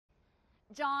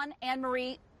John,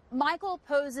 Anne-Marie, Michael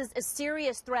poses a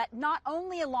serious threat not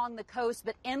only along the coast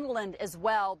but inland as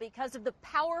well because of the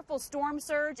powerful storm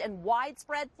surge and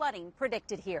widespread flooding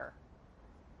predicted here.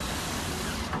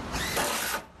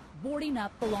 Boarding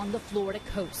up along the Florida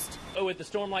coast. With a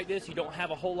storm like this, you don't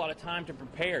have a whole lot of time to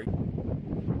prepare.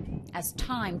 As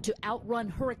time to outrun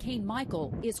Hurricane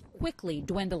Michael is quickly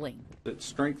dwindling. It's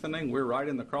strengthening. We're right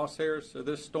in the crosshairs of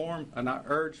this storm, and I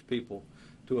urge people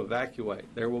to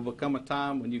evacuate. There will become a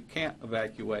time when you can't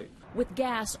evacuate. With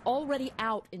gas already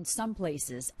out in some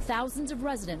places, thousands of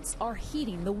residents are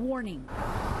heeding the warning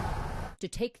to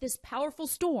take this powerful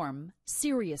storm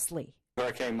seriously.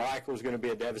 Hurricane Michael is going to be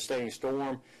a devastating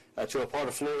storm to a part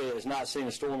of Florida that has not seen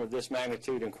a storm of this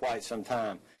magnitude in quite some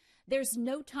time. There's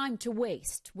no time to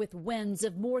waste with winds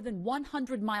of more than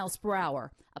 100 miles per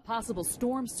hour, a possible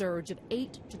storm surge of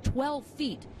 8 to 12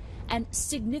 feet, and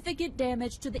significant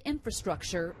damage to the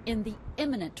infrastructure in the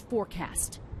imminent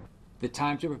forecast. The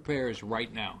time to prepare is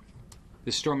right now.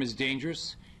 This storm is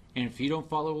dangerous, and if you don't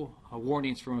follow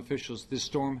warnings from officials, this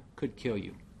storm could kill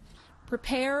you.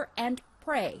 Prepare and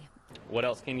pray. What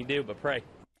else can you do but pray?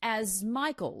 As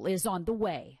Michael is on the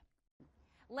way.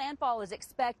 Landfall is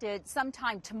expected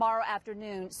sometime tomorrow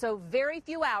afternoon, so very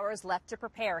few hours left to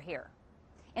prepare here.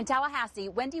 In Tallahassee,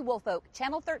 Wendy Woolfolk,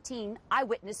 Channel 13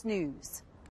 Eyewitness News.